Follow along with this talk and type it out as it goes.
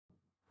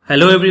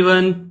Hello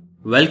everyone,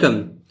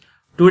 welcome.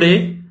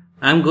 Today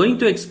I am going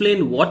to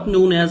explain what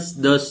known as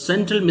the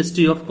central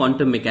mystery of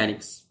quantum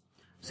mechanics.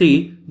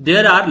 See,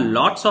 there are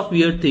lots of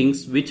weird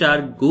things which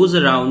goes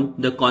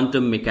around the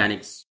quantum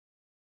mechanics.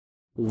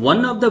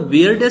 One of the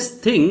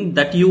weirdest thing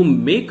that you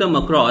may come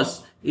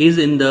across is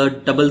in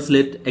the double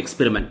slit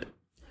experiment.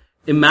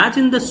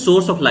 Imagine the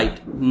source of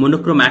light,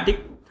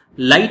 monochromatic,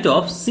 light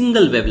of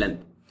single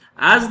wavelength.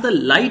 As the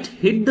light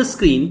hit the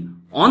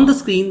screen, on the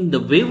screen the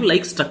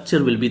wave-like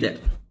structure will be there.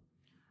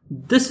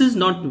 This is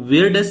not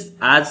weirdest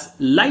as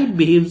light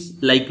behaves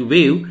like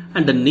wave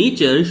and the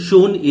nature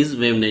shown is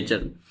wave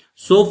nature.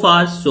 So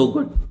far so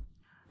good.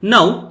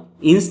 Now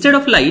instead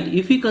of light,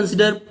 if we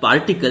consider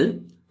particle,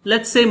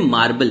 let's say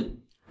marble,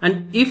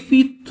 and if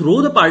we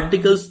throw the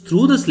particles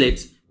through the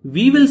slits,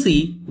 we will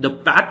see the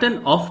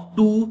pattern of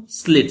two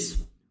slits.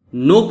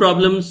 No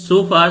problem,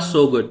 so far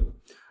so good.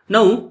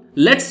 Now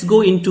let's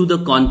go into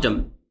the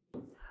quantum.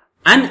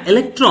 An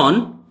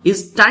electron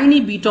is tiny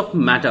bit of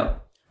matter.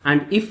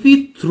 And if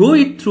we throw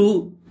it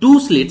through two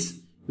slits,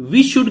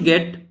 we should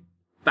get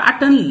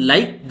pattern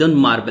like the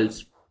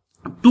marbles,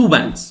 two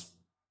bands.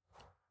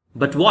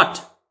 But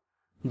what?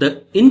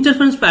 The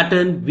interference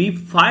pattern we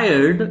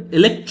fired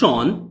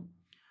electron,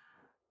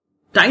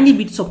 tiny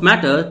bits of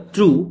matter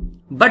through,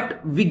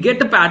 but we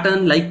get a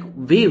pattern like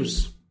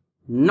waves,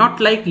 not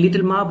like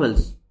little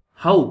marbles.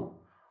 How?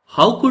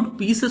 How could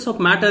pieces of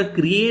matter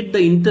create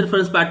the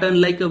interference pattern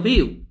like a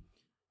wave?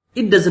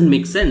 It doesn't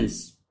make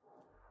sense.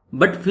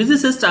 But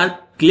physicists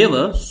are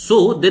clever,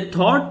 so they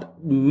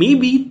thought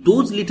maybe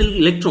those little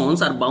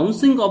electrons are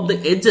bouncing off the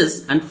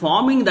edges and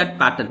forming that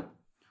pattern.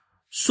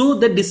 So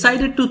they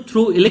decided to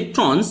throw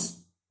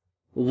electrons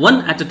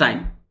one at a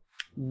time.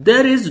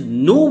 There is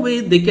no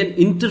way they can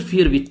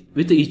interfere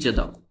with each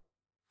other.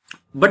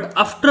 But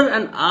after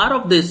an hour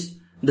of this,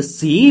 the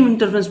same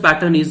interference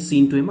pattern is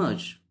seen to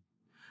emerge.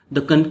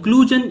 The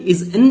conclusion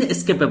is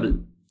inescapable.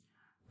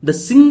 The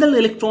single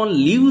electron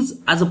leaves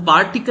as a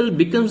particle,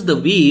 becomes the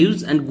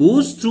waves and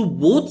goes through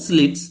both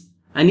slits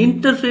and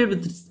interfere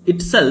with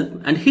itself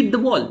and hit the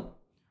wall.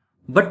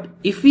 But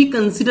if we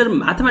consider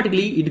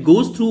mathematically, it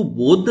goes through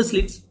both the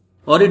slits,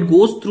 or it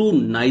goes through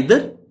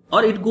neither,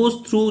 or it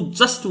goes through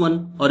just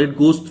one, or it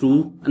goes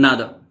through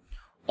another.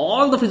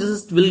 All the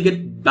physicists will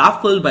get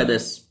baffled by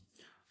this.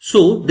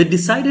 So they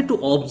decided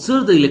to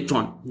observe the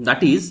electron.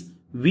 That is,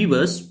 we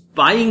were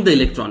spying the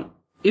electron.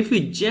 If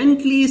we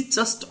gently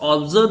just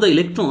observe the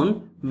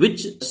electron,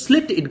 which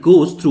slit it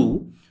goes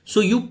through, so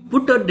you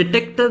put a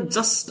detector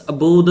just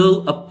above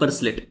the upper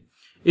slit.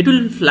 It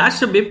will flash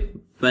a beep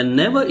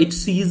whenever it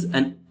sees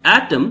an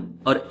atom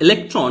or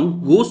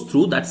electron goes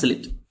through that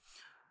slit.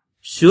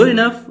 Sure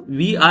enough,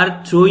 we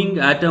are throwing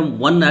atom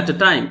one at a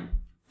time.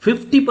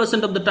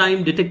 50% of the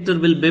time detector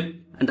will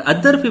beep and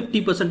other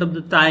 50% of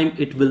the time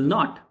it will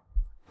not.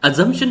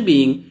 Assumption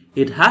being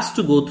it has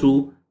to go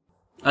through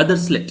other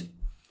slit.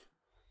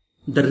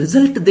 The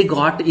result they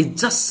got is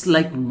just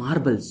like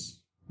marbles,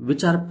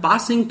 which are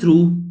passing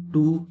through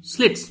two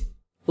slits.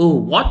 Oh,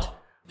 what?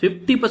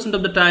 50%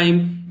 of the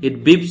time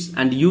it beeps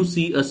and you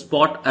see a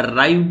spot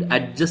arrived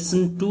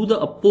adjacent to the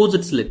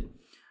opposite slit.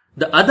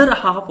 The other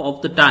half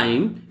of the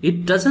time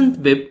it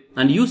doesn't beep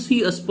and you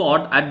see a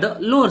spot at the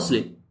lower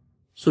slit.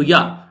 So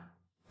yeah,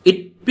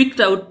 it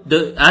picked out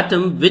the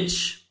atom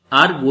which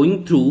are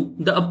going through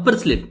the upper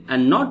slit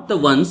and not the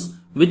ones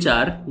which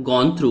are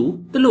gone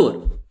through the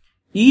lower.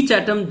 Each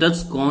atom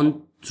does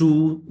gone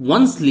through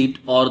one slit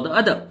or the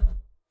other.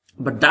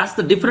 But that's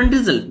the different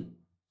result.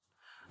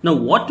 Now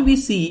what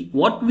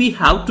we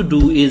have to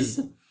do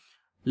is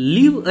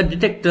leave a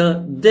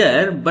detector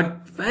there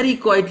but very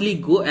quietly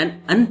go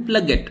and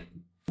unplug it.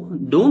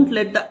 Don't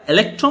let the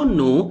electron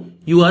know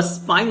you are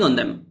spying on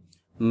them.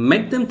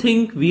 Make them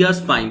think we are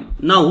spying.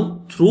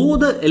 Now throw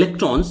the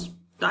electrons,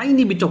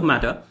 tiny bit of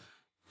matter,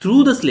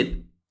 through the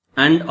slit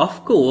and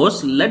of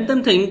course let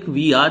them think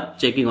we are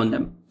checking on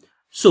them.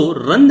 So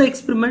run the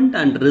experiment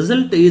and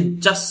result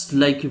is just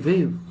like a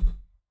wave.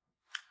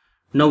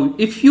 Now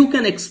if you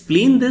can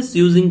explain this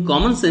using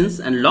common sense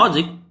and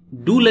logic,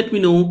 do let me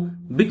know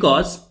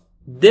because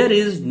there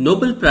is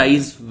Nobel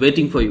Prize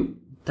waiting for you.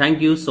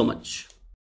 Thank you so much.